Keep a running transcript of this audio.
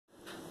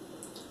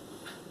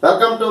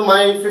Welcome to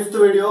my fifth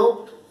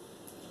video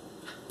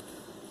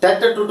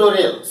TET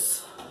tutorials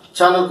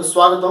channel ku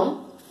swagatam.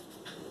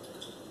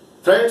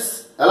 Friends,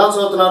 ela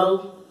chuduthunaru?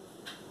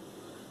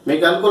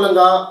 Meeku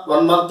anukulanga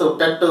 1 month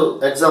TET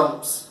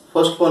exams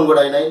postpone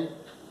kuda ayinayi.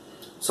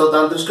 So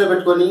dan drishlo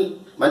pettukoni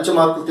manchi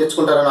markulu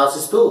techukuntarani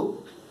aasistu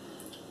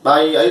na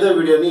ee 5వ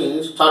video ni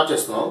start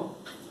chestunnam.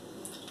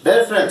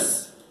 Dear friends,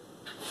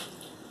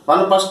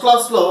 మన first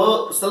class లో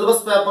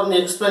syllabus paper ని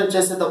explain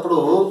చేసేటప్పుడు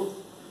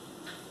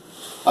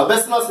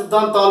అభ్యసన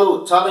సిద్ధాంతాలు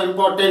చాలా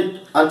important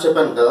అని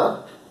చెప్పాను కదా.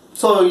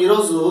 సో ఈ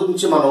రోజు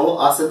నుంచి మనం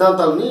ఆ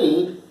సిద్ధాంతాలని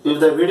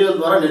వివిధ వీడియోల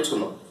ద్వారా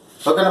నేర్చుకుందాం.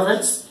 ఓకేనా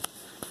ఫ్రెండ్స్?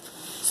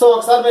 సో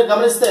ఒకసారి మీరు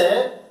గమనిస్తే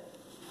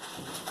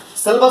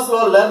సిలబస్ లో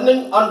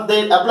లెర్నింగ్ అండ్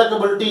దేర్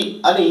అప్లికబిలిటీ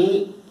అని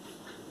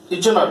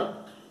ఇచ్చున్నాడు.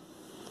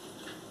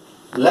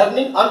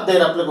 లెర్నింగ్ అండ్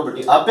దేర్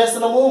అప్లికబిలిటీ,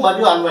 అభ్యసనము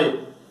మరియు అన్వయం.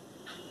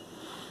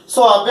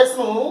 సో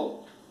అభ్యసనము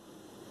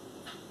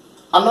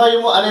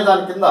అన్వయము అనే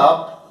దాని కింద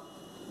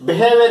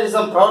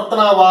బిహేవియరిజం,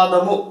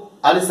 ప్రవర్తనవాదము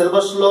అని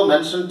సిలబస్ లో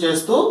మెన్షన్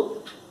చేస్తూ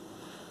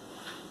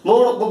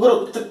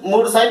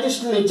మూడు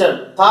సైంటిస్టులను ఇచ్చాడు.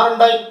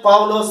 Thorndike,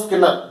 Pavlo,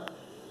 Skinner.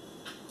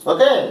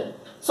 Okay,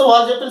 so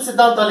వాళ్ళు చెప్పిన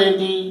సిద్ధాంతాలు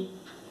ఏంటి?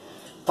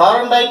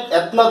 థార్న్డైక్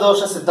యత్న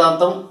దోష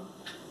సిద్ధాంతం,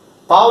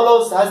 పావ్లో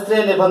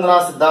శాస్త్రీయ నిబంధన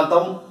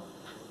సిద్ధాంతం,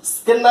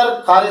 స్కిన్నర్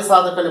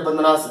కార్యసాధక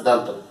నిబంధన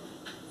సిద్ధాంతం.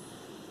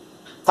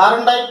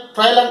 Thorndike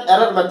trial and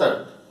error method,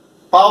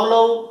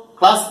 Pavlo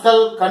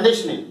classical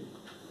conditioning,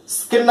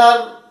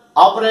 Skinner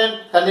operant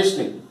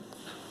conditioning.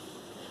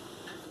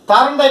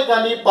 Thorndike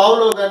కానీ,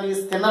 పావ్లో కానీ,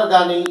 స్కిన్నర్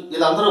కానీ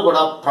వీళ్ళందరూ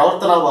కూడా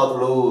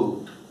ప్రవర్తనవాదులు,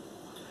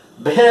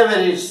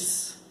 బిహేవియరిస్ట్.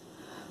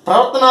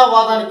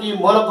 ప్రవర్తనవాదానికి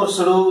మూల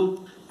పురుషుడు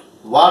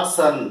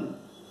వాట్సన్.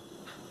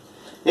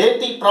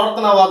 ఏంటి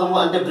ప్రవర్తనవాదము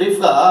అంటే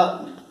బ్రీఫ్గా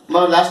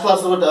మనం లాస్ట్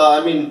క్లాస్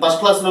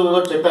ఫస్ట్ క్లాస్లో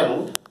కూడా చెప్పాను.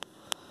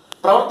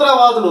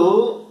 ప్రవర్తనవాదులు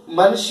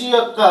మనిషి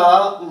యొక్క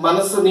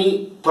మనసుని,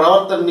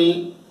 ప్రవర్తనని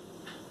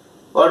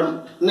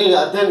వాడిని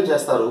అధ్యయనం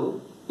చేస్తారు.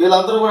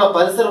 వీళ్ళందరూ కూడా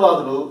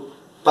పరిసరవాదులు,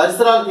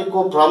 పరిసరాలకు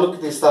ఎక్కువ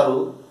ప్రాముఖ్యత ఇస్తారు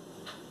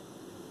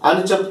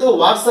అని చెప్తూ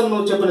వాట్సన్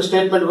చెప్పిన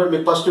స్టేట్మెంట్ కూడా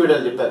మీకు ఫస్ట్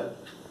వీడియోలో చెప్పారు.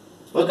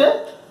 ఓకే,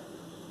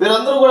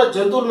 వీళ్ళందరూ కూడా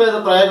జంతువుల మీద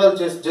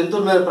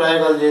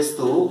ప్రయోగాలు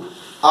చేస్తూ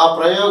ఆ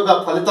ప్రయోగ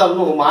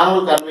ఫలితాలను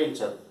మానవులకు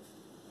అన్వయించారు.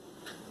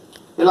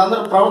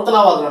 వీళ్ళందరూ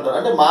ప్రవర్తనవాదులు అంటారు.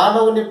 అంటే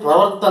మానవుని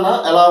ప్రవర్తన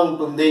ఎలా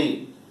ఉంటుంది,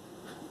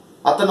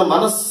 అతని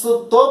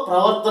మనస్సుతో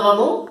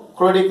ప్రవర్తనను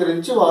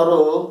క్రోడీకరించి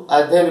వారు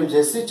అధ్యయనం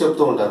చేసి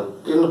చెప్తూ ఉంటారు.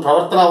 వీళ్ళని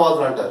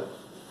ప్రవర్తనవాదులు అంటారు.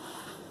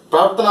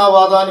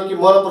 ప్రవర్తనవాదానికి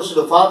మూల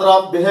పురుషుడు, father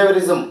of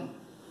behaviourism,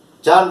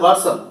 John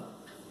Watson.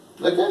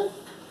 Okay,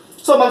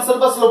 so మన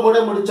సిలబస్ లో మూడే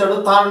ఇచ్చాడు.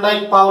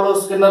 Thorndike, Pavlo,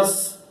 స్కిన్నర్స్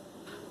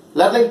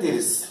learning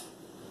theories.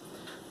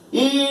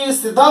 ఈ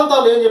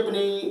సిద్ధాంతాలు ఏం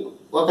చెప్పినాయి?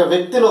 ఒక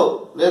వ్యక్తిలో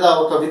లేదా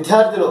ఒక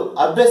విద్యార్థిలో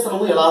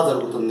అభ్యసనము ఎలా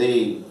జరుగుతుంది,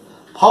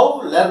 హౌ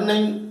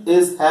లెర్నింగ్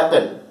ఈజ్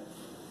హ్యాపెన్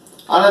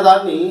అనే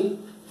దాన్ని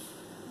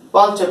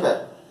వాళ్ళు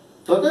చెప్పారు.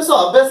 ఓకే, సో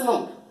అభ్యసనం,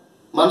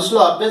 మనిషిలో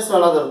అభ్యసనం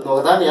ఎలా జరుగుతుంది,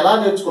 ఒక దాన్ని ఎలా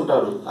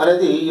నేర్చుకుంటాడు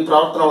అనేది ఈ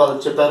ప్రవర్తన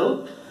వాళ్ళు చెప్పారు.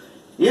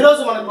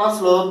 ఈరోజు మన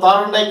క్లాస్లో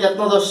థార్న్డైక్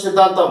యత్నదోష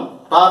సిద్ధాంతం,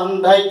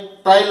 Thorndike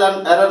trial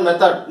and error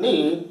method ని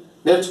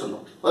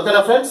నేర్చుకుందాం.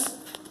 ఓకేనా friends?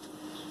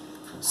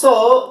 So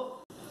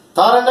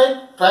Thorndike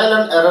trial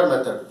and error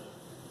method,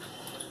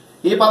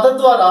 ఈ పద్ధతి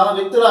ద్వారా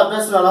వ్యక్తుల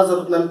అభ్యాసం ఎలా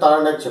జరుగుతుందని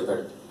థార్న్డైక్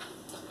చెప్పాడు.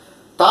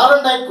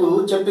 థార్న్డైక్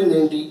చెప్పింది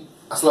ఏంటి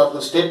అసలు?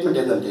 అతని స్టేట్మెంట్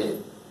ఏంటంటే,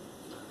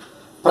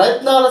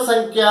 ప్రయత్నాల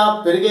సంఖ్య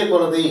పెరిగే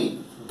కొలది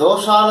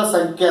దోషాల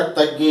సంఖ్య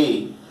తగ్గి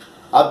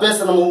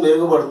అభ్యసనము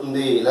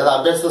మెరుగుపడుతుంది లేదా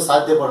అభ్యసనం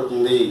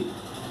సాధ్యపడుతుంది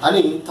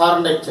అని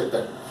థార్న్డైక్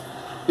చెప్పారు.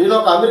 ఈయన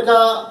ఒక అమెరికా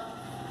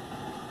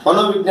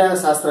మనోవిజ్ఞాన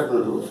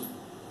శాస్త్రజ్ఞుడు.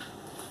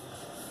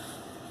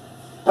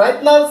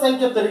 ప్రయత్నాల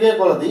సంఖ్య పెరిగే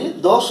కొలది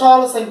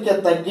దోషాల సంఖ్య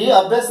తగ్గి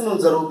అభ్యసనం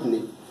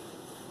జరుగుతుంది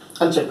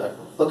అని చెప్పారు.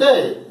 ఓకే,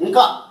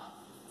 ఇంకా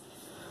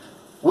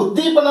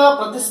ఉద్దీపన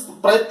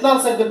ప్రయత్నాల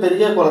సంఖ్య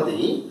పెరిగే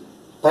కొలది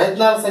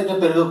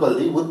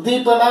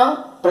ఉద్దీపన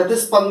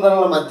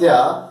ప్రతిస్పందనల మధ్య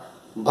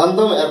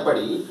బంధం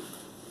ఏర్పడి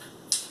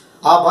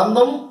ఆ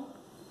బంధం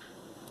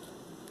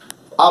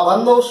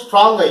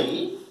స్ట్రాంగ్ అయ్యి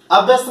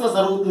అభ్యసన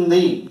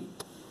జరుగుతుంది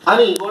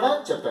అని కూడా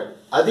చెప్పాడు.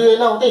 అది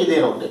అయినా ఒకటే,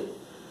 ఇదైనా ఒకటే.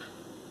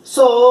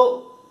 సో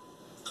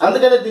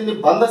అందుకనే దీన్ని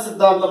బంధ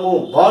సిద్ధాంతము,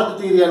 బాండ్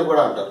థియరీ అని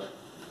కూడా అంటారు.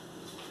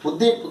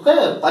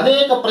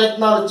 అనేక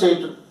ప్రయత్నాలు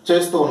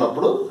చేస్తూ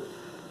ఉన్నప్పుడు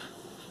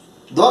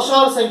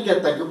దోషాల సంఖ్య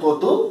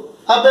తగ్గిపోతూ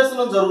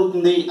అభ్యసనం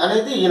జరుగుతుంది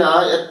అనేది ఈయన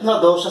యత్న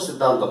దోష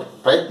సిద్ధాంతం.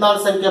 ప్రయత్నాల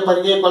సంఖ్య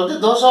పెరిగే కొలది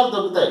దోషాలు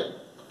తగ్గుతాయి,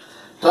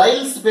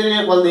 ట్రయల్స్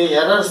పెరిగే కొలది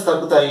ఎర్రర్స్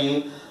తగ్గుతాయి,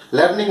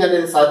 లెర్నింగ్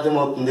అనేది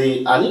సాధ్యమవుతుంది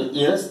అని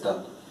ఈయన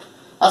సిద్ధాంతం.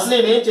 అసలు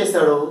ఈయన ఏం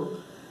చేశాడు?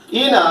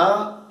 ఈయన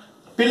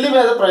పిల్లి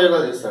మీద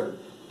ప్రయోగాలు చేశాడు.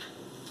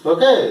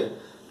 ఓకే,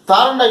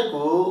 థార్న్డైక్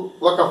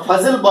ఒక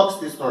పజిల్ బాక్స్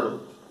తీసుకున్నాడు.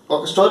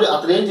 ఒక స్టోరీ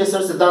అతను ఏం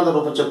చేశాడు సిద్ధాంత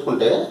రూపం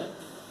చెప్పుకుంటే,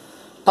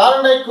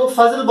 థార్న్డైక్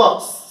పజిల్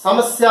బాక్స్,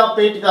 సమస్య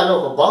పేటిక అనే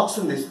ఒక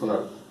బాక్స్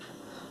తీసుకున్నాడు.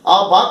 ఆ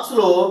బాక్స్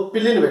లో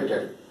పిల్లిని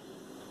పెట్టాడు,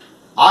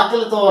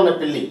 ఆకలితో ఉన్న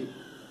పిల్లి.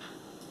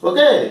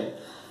 ఓకే,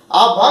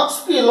 ఆ బాక్స్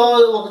కి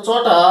ఒక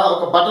చోట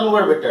ఒక బటన్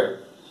కూడా పెట్టాడు.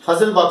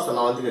 పజిల్ బాక్స్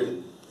అన్నాం అందుకని.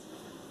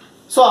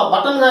 సో ఆ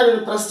బటన్ కానీ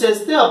ప్రెస్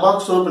చేస్తే ఆ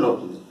బాక్స్ ఓపెన్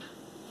అవుతుంది.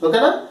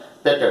 ఓకేనా,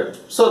 పెట్టాడు.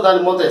 సో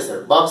దాన్ని మూత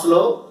వేసాడు.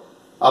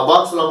 ఆ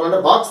బాక్స్ లోపల అంటే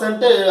బాక్స్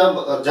అంటే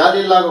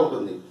జాలీలాగా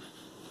ఉంటుంది,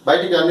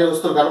 బయటికి అన్ని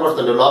వస్తువులు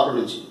కనబడుతుండే లోపల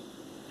నుంచి.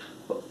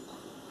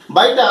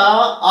 బయట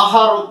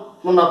ఆహారం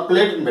ఉన్న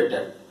ప్లేట్ని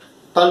పెట్టాడు,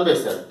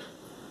 తలుపేశాడు.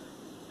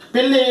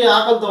 పిల్లి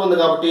ఆకలితో ఉంది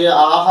కాబట్టి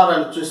ఆ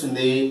ఆహారాన్ని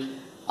చూసింది.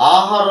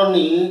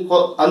 ఆహారాన్ని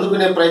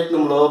అందుకునే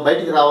ప్రయత్నంలో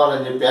బయటికి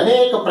రావాలని చెప్పి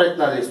అనేక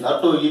ప్రయత్నాలు చేసింది.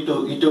 అటు ఇటు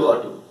ఇటు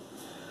అటు,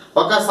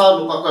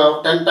 ఒకసారి ఒక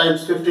 10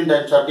 times 15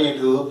 times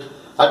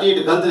అటు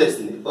ఇటు గంతులు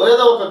వేసింది.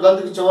 ఏదో ఒక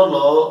గంతుకి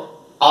చివరిలో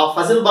ఆ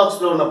ఫజిల్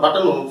బాక్స్లో ఉన్న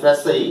బటన్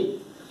ప్రెస్ అయ్యి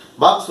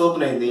బాక్స్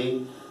ఓపెన్ అయింది.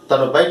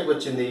 తను బయటకు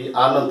వచ్చింది,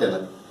 అన్నం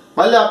తిన్నది.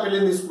 మళ్ళీ ఆ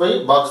పిల్లిని తీసుకుపోయి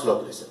బాక్స్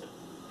లోపల వేసాడు.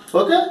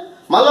 ఓకే,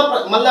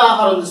 మళ్ళీ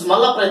ఆహారం తీసి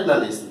మళ్ళీ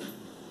ప్రయత్నాలు చేసింది.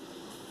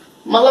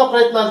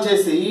 ప్రయత్నాలు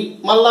చేసి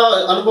మళ్ళా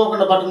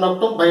అనుకోకుండా బటన్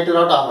నొక్కడం, బయట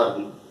రావడం,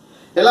 ఆహారం.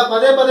 ఇలా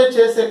పదే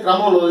చేసే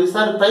క్రమంలో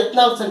ఈసారి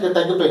ప్రయత్నాల సంఖ్య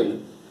తగ్గిపోయింది.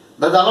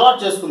 అది అలవాటు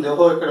చేసుకుంది.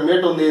 ఓహో, ఇక్కడ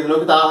మేట ఉంది, ఇది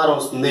నొక్కితే ఆహారం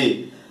వస్తుంది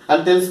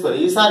అని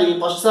తెలుసుకొని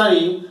ఫస్ట్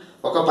సారి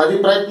ఒక 10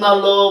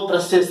 ప్రయత్నాల్లో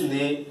ప్రెస్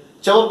చేసింది.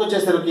 చివరికి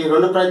వచ్చేసరికి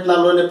 2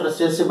 ప్రయత్నాల్లోనే ప్రెస్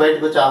చేసి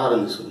బయటకు వచ్చి ఆహారం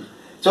తీసుకుంది.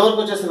 చివరికి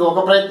వచ్చేసరికి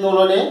ఒక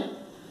ప్రయత్నంలోనే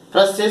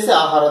ప్రెస్ చేసి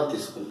ఆహారం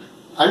తీసుకుంది.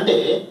 అంటే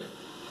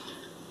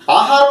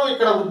ఆహారం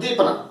ఇక్కడ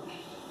ఉద్దీపన,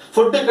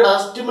 ఫుడ్ ఇక్కడ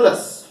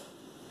స్టిమ్యులస్.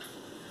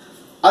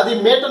 అది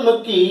మేట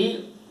నొక్కి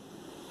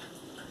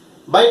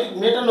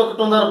మేట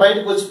నొక్కటం ద్వారా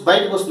బయటకు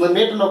వస్తుంది.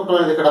 మేట నొక్కటం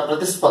అనేది ఇక్కడ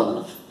ప్రతిస్పందన.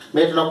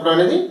 మేట నొక్కటం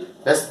అనేది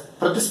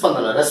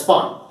ప్రతిస్పందన,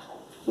 రెస్పాండ్.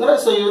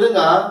 సో ఈ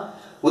విధంగా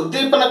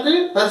ఉద్దీపనకి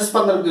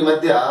ప్రతిస్పందనకి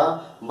మధ్య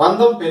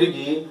బంధం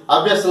పెరిగి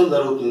అభ్యాసం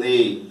జరుగుతుంది.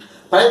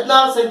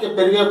 ప్రయత్నాల సంఖ్య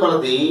పెరిగే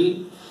కొలది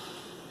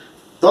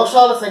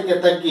దోషాల సంఖ్య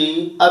తగ్గి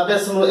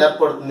అభ్యాసం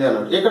ఏర్పడుతుంది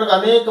అన్నాడు. ఇక్కడ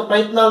అనేక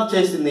ప్రయత్నాలు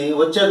చేసింది.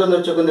 వచ్చే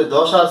కొద్ది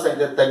దోషాల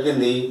సంఖ్య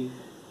తగ్గింది.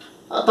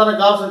 తనకు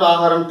కావాల్సిన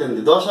ఆహారం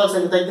తింది, దోషాల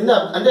సంఖ్య తగ్గింది.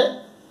 అంటే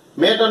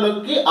మేట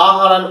నొక్కి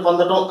ఆహారాన్ని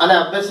పొందడం అనే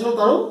అభ్యాసం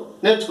తను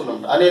నేర్చుకున్నాం,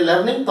 అనే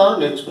లెర్నింగ్ తను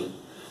నేర్చుకుంది.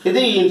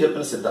 ఇది ఈయన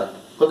చెప్పిన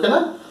సిద్ధాంతం. ఓకేనా.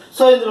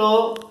 సో ఇందులో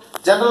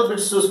జనరల్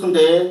బిట్స్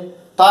చూసుకుంటే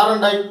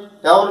తారండైక్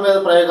ఎవరి మీద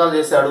ప్రయోగాలు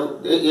చేశాడు,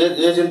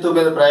 ఏ జంతువు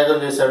మీద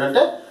ప్రయోగాలు చేశాడు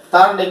అంటే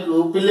తారండైక్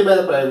పిల్లి మీద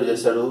ప్రయోగం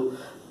చేశాడు.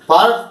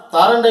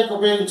 తారండైక్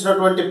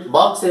ఉపయోగించినటువంటి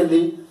బాక్స్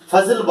ఏంది,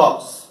 ఫజిల్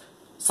బాక్స్,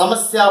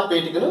 సమస్య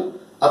పేటికను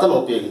అతను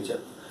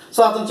ఉపయోగించాడు. సో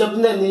అతను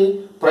చెప్పింది ఏంది,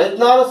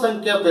 ప్రయత్నాల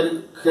సంఖ్య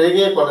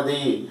పెరిగే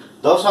కొలది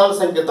దోషాల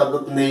సంఖ్య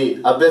తగ్గుతుంది,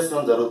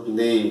 అభ్యసనం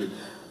జరుగుతుంది.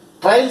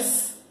 ట్రయల్స్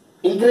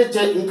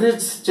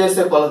ఇంక్రీజ్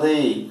చేసే కొలది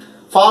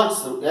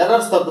ఫాల్ట్స్,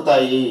 ఎర్రర్స్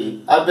తగ్గుతాయి,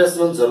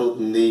 అభ్యసనం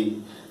జరుగుతుంది.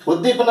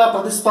 ఉద్దీపన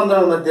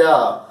ప్రతిస్పందనల మధ్య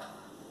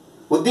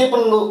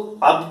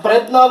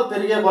ప్రయత్నాలు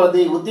పెరిగే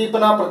కొలది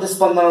ఉద్దీపన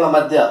ప్రతిస్పందనల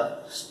మధ్య,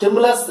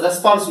 స్టిమ్యులస్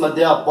రెస్పాన్స్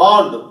మధ్య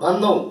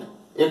బంధం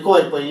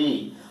ఎక్కువైపోయి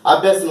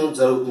అభ్యసనం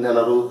జరుగుతుంది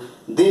అన్నారు.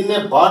 దీన్నే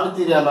బాండ్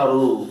థియరీ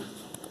అన్నారు.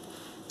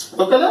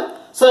 ఓకేనా.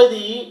 సో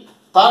ఇది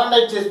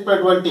తారండైక్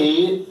చెప్పినటువంటి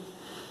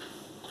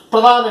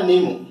ప్రధాన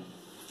నియమం.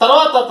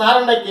 తర్వాత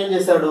తారండైక్ ఏం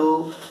చేశాడు,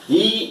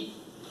 ఈ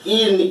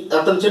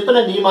అతను చెప్పిన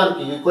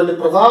నియమానికి కొన్ని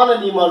ప్రధాన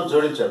నియమాలు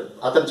జోడించాడు.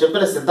 అతను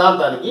చెప్పిన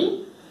సిద్ధాంతానికి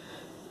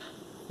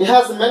he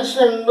has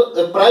mentioned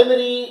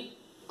primary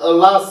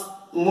loss,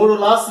 3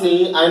 loss ని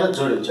ఆయన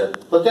జోడించాడు.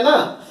 ఓకేనా.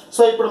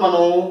 సో ఇప్పుడు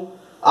మనం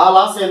ఆ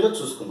లాస్ ఏంటో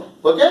చూసుకుందాం.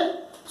 ఓకే.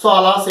 సో ఆ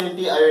లాస్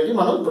ఏంటి అవేంటి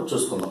మనం ఇప్పుడు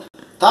చూసుకుందాం.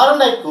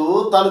 తారండైక్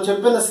తాను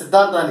చెప్పిన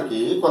సిద్ధాంతానికి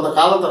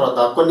కొంతకాలం తర్వాత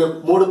కొన్ని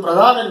 3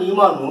 ప్రధాన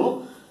నియమాలను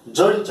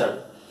జోడించాడు.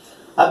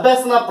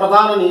 అభ్యసన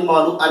ప్రధాన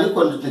నియమాలు అని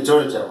కొన్ని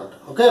జోడించాడు అన్నమాట.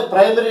 Okay.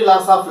 Primary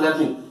loss of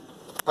learning.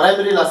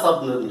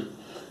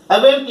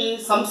 అవేంటి,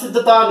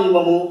 సంసిద్ధతా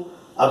నియమము,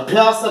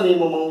 అభ్యాస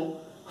నియమము,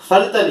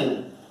 ఫలిత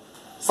నియమం.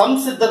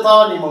 సంసిద్ధతా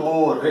నియమము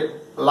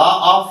లా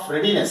ఆఫ్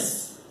రెడీనెస్,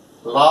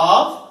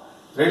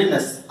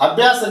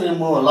 అభ్యాస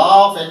నియమము లా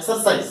ఆఫ్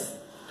ఎక్సర్సైజ్,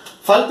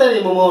 ఫలిత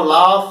నియమము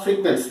లా ఆఫ్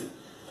ఫ్రీక్వెన్సీ.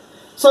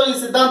 సో ఈ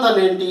సిద్ధాంతాలు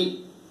ఏంటి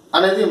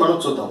అనేది మనం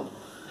చూద్దాం.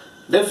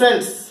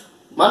 డిఫరెన్స్,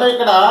 మనం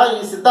ఇక్కడ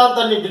ఈ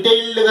సిద్ధాంతాన్ని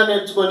డీటెయిల్డ్గా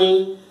నేర్చుకొని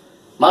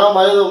మనం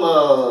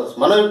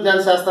మనోవిజ్ఞాన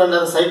శాస్త్రం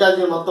లేదా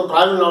సైకాలజీ మొత్తం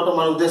ప్రావీణ్యం అవటం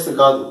మన ఉద్దేశం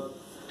కాదు.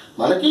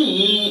 మనకి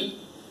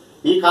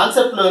ఈ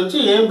కాన్సెప్ట్లో నుంచి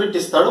ఏం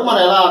బిట్టిస్తాడో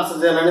మనం ఎలా ఆన్సర్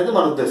చేయాలనేది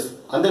మన ఉద్దేశం.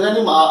 అందుకని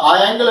ఆ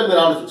యాంగిల్లో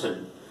మీరు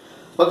ఆలోచించండి.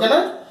 ఓకేనా.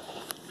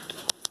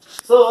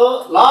 So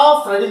law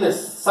of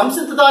readiness,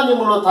 సంసిద్ధతా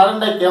నియమంలో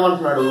Thorndike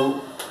ఏమంటున్నాడు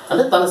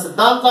అంటే తన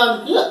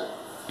సిద్ధాంతానికి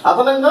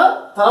అదనంగా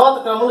తర్వాత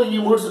క్రమంలో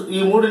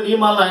ఈ మూడు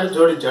నియమాలను ఆయన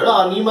జోడించాడు.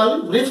 ఆ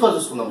నియమాలను బ్రీఫ్గా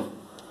చూసుకుందాం.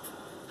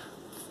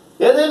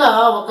 ఏదైనా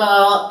ఒక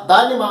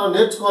దాన్ని మనం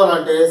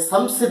నేర్చుకోవాలంటే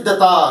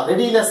సంసిద్ధత,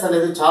 రెడీనెస్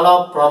అనేది చాలా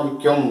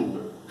ప్రాముఖ్యం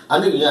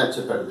అని ఆయన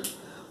చెప్పాడు.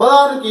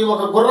 ఉదాహరణకి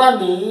ఒక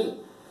గుర్రాన్ని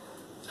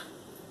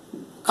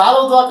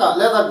కాలువ దాకా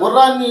లేదా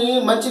గుర్రాన్ని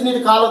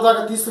మంచినీటి కాలువ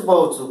దాకా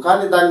తీసుకుపోవచ్చు,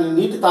 కానీ దాన్ని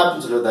నీటి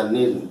తాపించలేదు.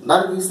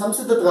 దానికి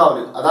సంసిద్ధత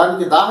కావాలి.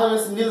 దానికి దాహం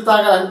వేసి నీళ్ళు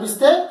తాగాలి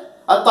అనిపిస్తే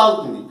అది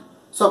తాగుతుంది.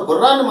 సో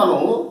గుర్రాన్ని మనం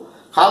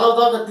కాలువ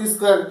దాకా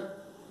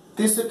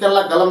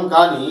తీసుకెళ్ళగలం,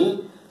 కానీ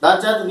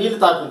దాని చేత నీళ్లు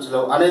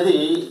తాపించలేవు అనేది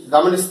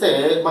గమనిస్తే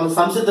మనకు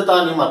సంసిద్ధత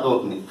అని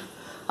అర్థమవుతుంది.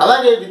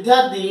 అలాగే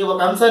విద్యార్థి ఒక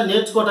అంశాన్ని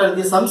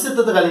నేర్చుకోవడానికి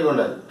సంసిద్ధత కలిగి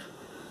ఉండాలి.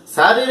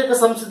 శారీరక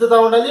సంసిద్ధత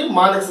ఉండాలి,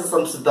 మానసిక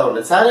సంసిద్ధత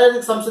ఉండాలి.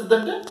 శారీరక సంసిద్ధత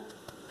అంటే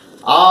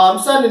ఆ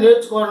అంశాన్ని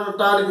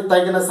నేర్చుకోవడానికి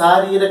తగిన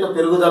శారీరక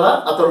పెరుగుదల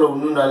అతనిలో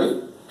ఉండాలి,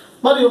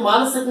 మరియు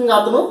మానసికంగా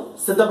అతను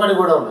సిద్ధపడి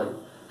కూడా ఉండాలి.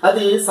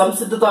 అది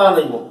సంసిద్ధత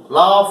నియమం,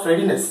 లా ఆఫ్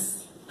రెడీనెస్.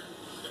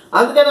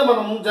 అందుకనే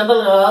మనం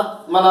జనరల్గా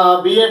మన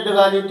బిఎడ్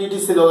కానీ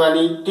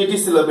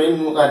టీటీసీలో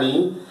మెయిన్ కానీ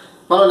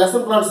మనం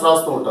లెసన్ ప్లాన్స్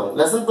రాస్తూ ఉంటాం.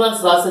 లెసన్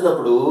ప్లాన్స్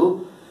రాసేటప్పుడు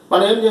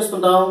మనం ఏం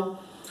చేస్తుంటాం,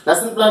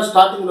 లెసన్ ప్లాన్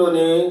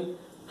స్టార్టింగ్లోనే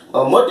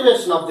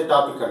మోటివేషన్ ఆఫ్ ది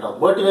టాపిక్ అంటాం.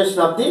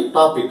 మోటివేషన్ ఆఫ్ ది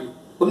టాపిక్,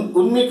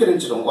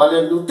 ఉన్మీకరించడం,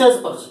 వాళ్ళని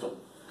ఉత్తేజపరచడం.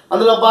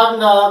 అందులో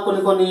భాగంగా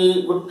కొన్ని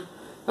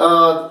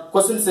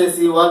క్వశ్చన్స్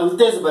వేసి వాళ్ళు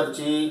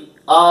ఉత్తేజపరిచి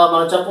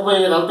మనం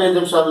చెప్పబోయే 45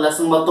 నిమిషాల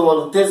లెసన్ మొత్తం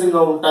వాళ్ళు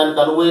ఉత్తేజంగా ఉండడానికి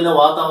అనువైన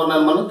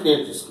వాతావరణాన్ని మనం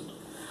క్రియేట్ చేసుకుంటాం.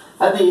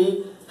 అది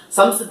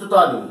సంసిద్ధత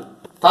నియమం.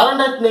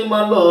 థారండైక్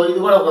నియమాల్లో ఇది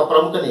కూడా ఒక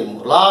ప్రముఖ నియమం,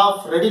 లా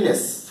ఆఫ్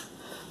రెడీనెస్.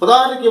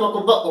 ఉదాహరణకి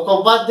ఒక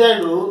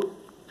ఉపాధ్యాయుడు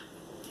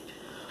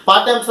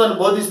పాఠ్యాంశాన్ని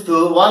బోధిస్తూ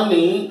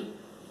వాళ్ళని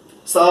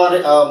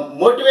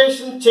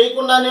మోటివేషన్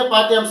చేయకుండానే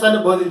పాఠ్యాంశాన్ని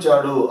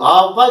బోధించాడు. ఆ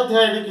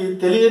ఉపాధ్యాయుడికి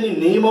తెలియని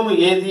నియమం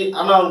ఏది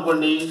అని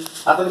అనుకోండి,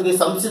 అతనికి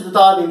సంసిద్ధత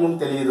నియమం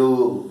తెలియదు,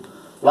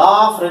 లా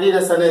ఆఫ్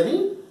రెడీనెస్ అనేది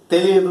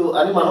తెలియదు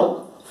అని మనం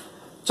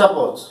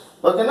చెప్పవచ్చు.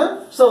 ఓకేనా?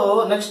 సో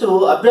నెక్స్ట్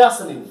అభ్యాస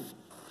నియమం,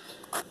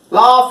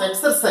 లా ఆఫ్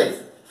ఎక్సర్సైజ్.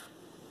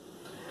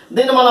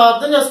 దీన్ని మనం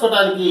అర్థం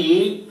చేసుకోవడానికి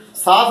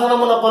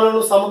సాధనముల పనులు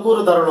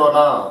సమకూరు ధరలోన,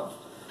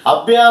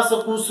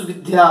 అభ్యాసపు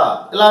విద్య,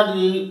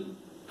 ఇలాంటి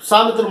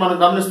సామెతలు మనం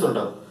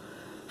గమనిస్తుంటాం.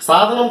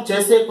 సాధనం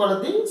చేసే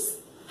కొలది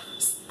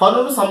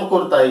పనులు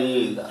సమకూరుతాయి.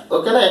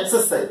 ఓకేనా?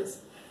 ఎక్సర్సైజ్.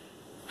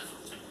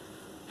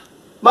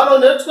 మనం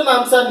నేర్చుకున్న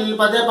అంశాన్ని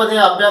పదే పదే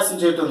అభ్యాసం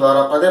చేయటం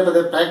ద్వారా, పదే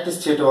పదే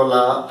ప్రాక్టీస్ చేయటం వల్ల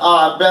ఆ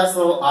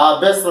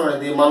అభ్యాసం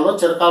అనేది మనలో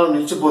చిరకాలం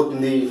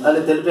నిలిచిపోతుంది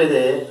అని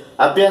తెలిపేదే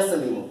అభ్యాస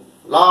నియమం,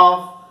 లా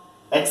ఆఫ్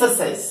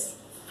ఎక్సర్సైజ్.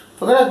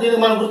 ఓకేనా?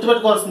 దీనికి మనం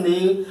గుర్తుపెట్టుకోవాల్సింది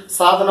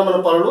సాధనముల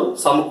పనులు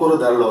సమకూరు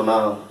ధరలోన.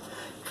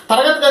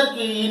 తరగతి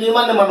గదికి ఈ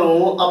నియమాన్ని మనం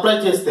అప్లై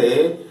చేస్తే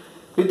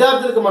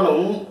విద్యార్థులకు మనం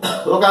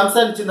ఒక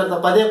అంశాన్ని ఇచ్చిన తర్వాత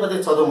పదే పదే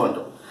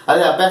చదవమంటాం,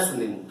 అదే అభ్యాస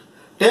నియమం.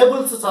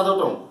 టేబుల్స్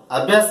చదవటం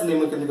అభ్యాస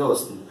నియమం కిందకే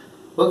వస్తుంది.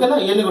 ఓకేనా?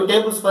 ఎన్ని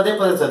టేబుల్స్ పదే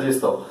పదే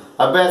చదివిస్తాం,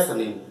 అభ్యాస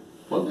నియమం.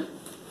 ఓకే.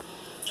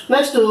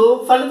 నెక్స్ట్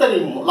ఫలిత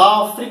నియమం, లా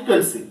ఆఫ్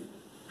ఫ్రీక్వెన్సీ.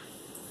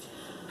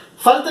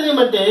 ఫలిత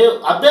నియమం అంటే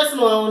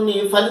అభ్యాసాన్ని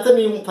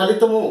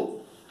ఫలితము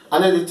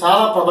అనేది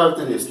చాలా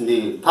ప్రభావితం చేస్తుంది.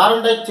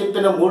 థారండైక్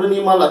చెప్పిన 3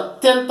 నియమాలు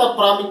అత్యంత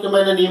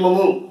ప్రాముఖ్యమైన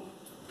నియమము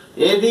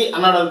ఏది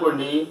అన్నాడు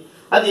అనుకోండి,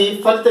 అది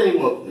ఫలిత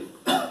నియమం అవుతుంది.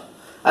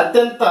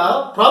 అత్యంత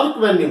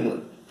ప్రాముఖ్యమైన నియమం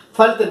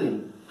ఫలిత నియమం.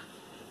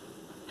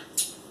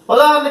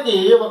 ఉదాహరణకి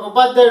ఒక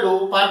ఉపాధ్యాయుడు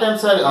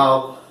పాఠ్యాంశాన్ని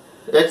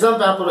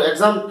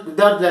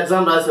విద్యార్థులు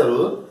ఎగ్జామ్ రాశారు.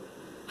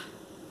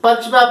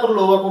 పరీక్ష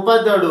పేపర్లు ఒక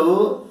ఉపాధ్యాయుడు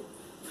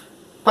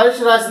పరీక్ష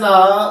రాసిన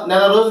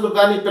నెల రోజులు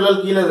కానీ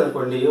పిల్లలకి ఇవ్వలేదు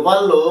అనుకోండి,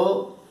 వాళ్ళు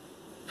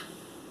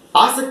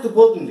ఆసక్తి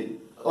పోతుంది.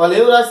 వాళ్ళు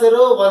ఏమి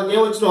రాశారో వాళ్ళకి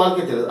ఏమి వచ్చినా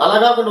వాళ్ళకే తెలియదు. అలా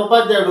కాకుండా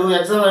ఉపాధ్యాయుడు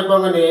ఎగ్జామ్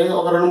అయిపోగానే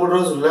ఒక 2-3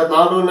 రోజులు లేదా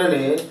 4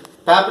 రోజుల్లోనే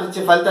పేపర్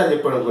ఇచ్చే ఫలితాలు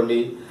చెప్పాడు అనుకోండి,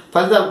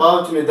 ఫలితాలు బాగా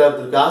వచ్చిన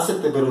విద్యార్థులకి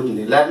ఆసక్తి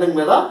పెరుగుతుంది, లెర్నింగ్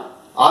మీద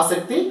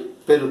ఆసక్తి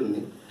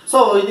పెరుగుతుంది. సో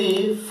ఇది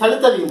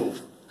ఫలిత నియమం,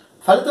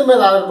 ఫలితం మీద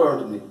ఆధారపడి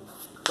ఉంటుంది.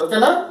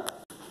 ఓకేనా?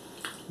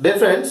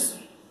 డిఫరెన్స్.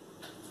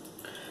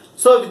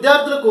 సో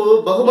విద్యార్థులకు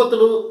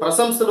బహుమతులు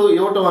ప్రశంసలు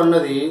ఇవ్వటం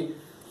అన్నది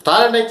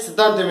థారండైక్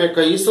సిద్ధాంతం యొక్క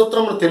ఈ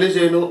సూత్రమును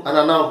తెలియజేయను అని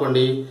అన్నాం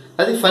అనుకోండి,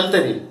 అది ఫలిత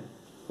నియమం.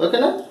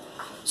 ఓకేనా?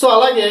 సో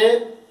అలాగే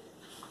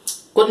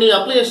కొన్ని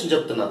అప్లికేషన్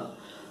చెప్తున్నా.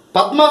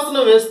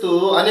 పద్మాసనం వేస్తూ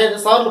అనేక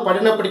సార్లు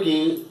పడినప్పటికీ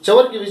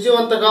చివరికి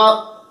విజయవంతంగా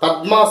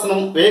పద్మాసనం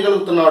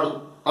వేయగలుగుతున్నాడు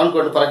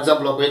అనుకోండి. ఫర్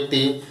ఎగ్జాంపుల్ ఒక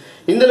వ్యక్తి,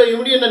 ఇందులో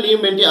ఇమిడి ఉన్న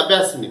నియమం ఏంటి?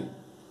 అభ్యాస నియమం.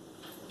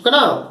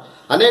 ఓకేనా?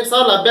 అనేక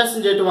సార్లు అభ్యాసం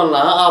చేయటం వల్ల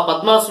ఆ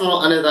పద్మాసనం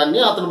అనే దాన్ని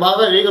అతను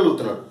బాగా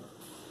వేయగలుగుతున్నాడు.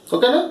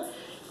 ఓకేనా?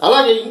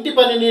 అలాగే ఇంటి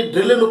పనిని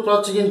డ్రిల్ను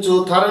ప్రోత్సహించు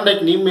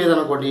థారండైక్ నియమం మీద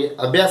అనుకోండి,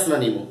 అభ్యాసన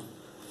నియమం.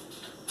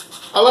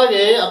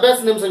 అలాగే అభ్యాస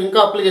నియమం ఇంకా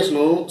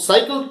అప్లికేషను,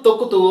 సైకిల్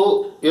తొక్కుతూ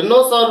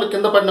ఎన్నోసార్లు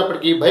కింద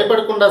పడినప్పటికీ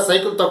భయపడకుండా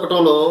సైకిల్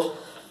తొక్కటంలో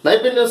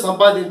నైపుణ్యం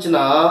సంపాదించిన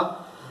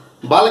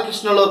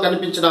బాలకృష్ణలో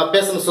కనిపించిన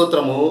అభ్యాసన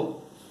సూత్రము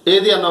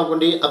ఏది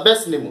అన్నానుకోండి,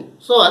 అభ్యాస నియమం.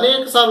 సో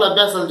అనేక సార్లు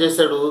అభ్యాసాలు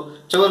చేశాడు,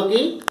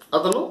 చివరికి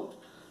అతను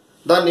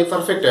దాన్ని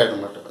పర్ఫెక్ట్ అయ్యాడు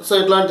అనమాట. సో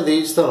ఇట్లాంటిది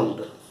ఇస్తూ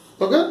ఉంటారు.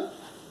 ఓకే.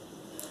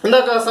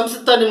 ఇందాక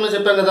సంసిద్ధత నియమం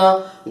చెప్పాం కదా,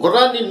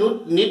 గుర్రాన్ని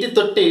నీటి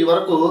తొట్టి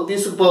వరకు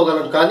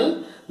తీసుకుపోగలం కానీ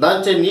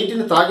దానిచే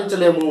నీటిని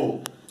తాగించలేము.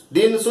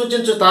 దీన్ని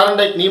సూచించు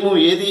థారండైక్ నియమం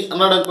ఏది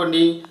అన్నాడు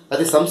అనుకోండి,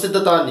 అది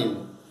సంసిద్ధత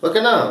నియమం.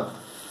 ఓకేనా?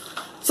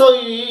 సో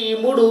ఈ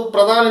 3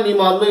 ప్రధాన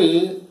నియమాలని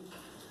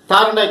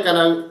థారండైక్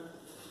అనే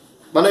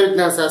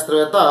మనోవిజ్ఞాన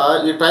శాస్త్రవేత్త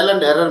ఈ ట్రయల్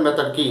అండ్ ఎర్రర్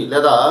మెథడ్కి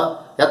లేదా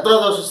యత్న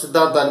దోష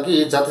సిద్ధాంతానికి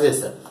జత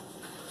చేశారు.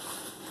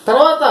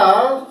 తర్వాత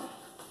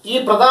ఈ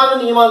ప్రధాన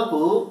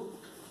నియమాలకు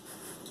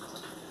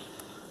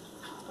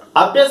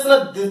అభ్యసన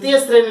ద్వితీయ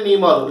శ్రేణి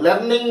నియమాలు,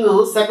 లెర్నింగ్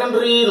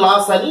సెకండరీ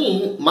లాస్ అని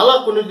మళ్ళా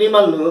కొన్ని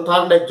నియమాలను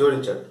థారండైక్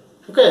జోడించాడు.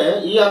 ఓకే.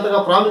 ఈ అంతగా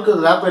ప్రాముఖ్యత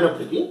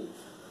లేకపోయినప్పటికీ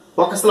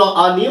అసలు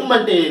ఆ నియమం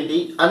అంటే ఏంటి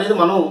అనేది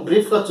మనం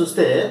బ్రీఫ్గా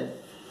చూస్తే,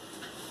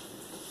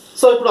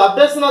 సో ఇప్పుడు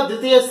అభ్యసన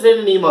ద్వితీయ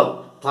శ్రేణి నియమాలు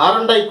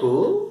థారండైక్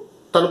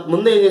తనకు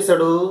ముందు ఏం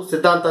చేశాడు,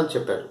 సిద్ధాంతాన్ని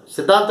చెప్పాడు.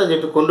 సిద్ధాంతం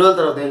చెప్పి కొన్ని రోజుల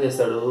తర్వాత ఏం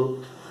చేశాడు,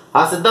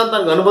 ఆ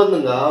సిద్ధాంతానికి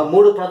అనుబంధంగా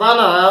 3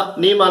 ప్రధాన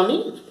నియమాల్ని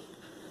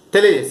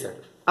తెలియజేశాడు.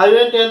 అవి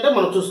ఏంటి అంటే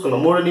మనం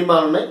చూసుకున్నాం. 3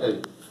 నియమాలు ఉన్నాయి.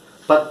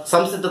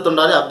 సంసిద్ధత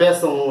ఉండాలి,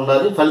 అభ్యాసం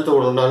ఉండాలి, ఫలితం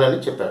కూడా ఉండాలి అని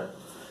చెప్పాడు.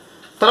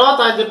 తర్వాత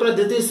ఆయన చెప్పిన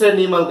ద్వితీయ శ్రేణి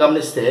నియమాలు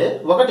గమనిస్తే,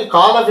 ఒకటి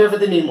కాల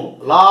వ్యవధి నియమం,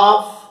 లా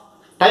ఆఫ్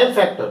టైం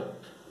ఫ్యాక్టర్.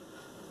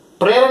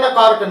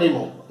 ప్రేరణకారక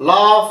నియమం, లా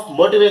ఆఫ్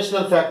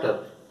మోటివేషనల్ ఫ్యాక్టర్.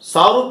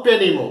 సారూప్య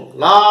నియమం,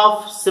 లా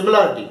ఆఫ్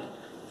సిమిలారిటీ.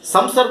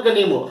 సంసర్గ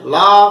నియమం,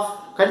 లా ఆఫ్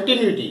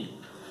కంటిన్యూటీ.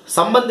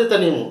 సంబంధిత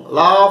నియమం,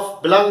 లా ఆఫ్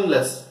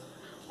బిలాంగింగ్నెస్.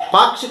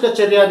 పాక్షిక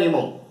చర్య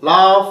నియమం, లా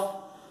ఆఫ్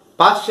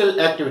పార్షియల్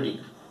యాక్టివిటీ.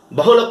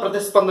 బహుళ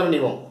ప్రతిస్పందన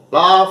నియమం,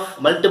 లా ఆఫ్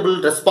మల్టిపుల్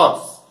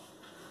రెస్పాన్స్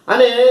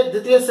అనే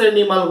ద్వితీయ శ్రేణి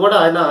నియమాలు కూడా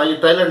ఆయన ఈ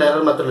ట్రయల్ అండ్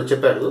ఎర్రర్ మెథడ్లో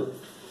చెప్పాడు.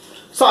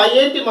 సో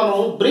అవేంటి మనం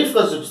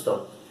బ్రీఫ్గా చూపిస్తాం.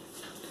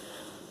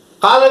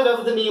 కాల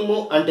వ్యవధి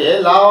నియమం అంటే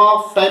లా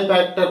ఆఫ్ టైం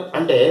ఫ్యాక్టర్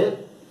అంటే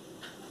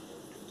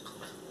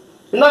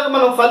ఇందాక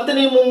మనం ఫలిత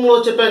నియమంలో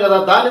చెప్పాం కదా,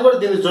 దాన్ని కూడా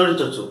దీన్ని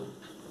జోడించవచ్చు.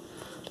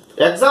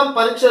 ఎగ్జామ్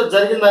పరీక్ష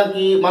జరిగిన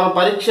దానికి మనం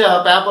పరీక్ష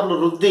పేపర్లు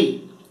రుద్ది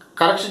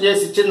కరెక్షన్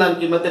చేసి ఇచ్చిన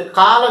దానికి మధ్య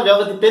కాల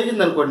వ్యవధి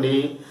పెరిగింది అనుకోండి,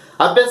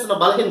 అభ్యసన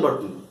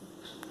బలహీనపడుతుంది.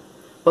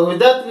 ఒక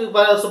విద్యార్థికి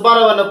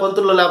సుబ్బారావు అనే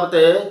పంతులు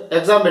లేకపోతే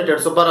ఎగ్జామ్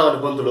పెట్టాడు. సుబ్బారావు అనే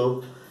పంతులు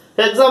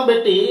ఎగ్జామ్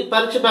పెట్టి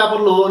పరీక్ష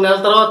పేపర్లు నెల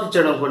తర్వాత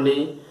ఇచ్చాడు అనుకోండి.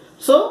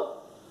 సో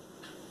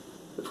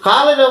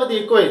కాల వ్యవధి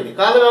ఎక్కువైంది.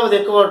 కాల వ్యవధి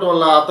ఎక్కువ అవడం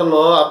వల్ల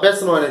అతనిలో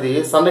అభ్యసనం అనేది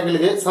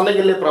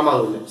సన్నగిల్లే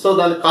ప్రమాదం ఉంది. సో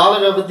దాన్ని కాల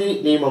వ్యవధి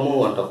నియమము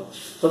అంటాం.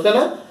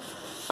 ఓకేనా?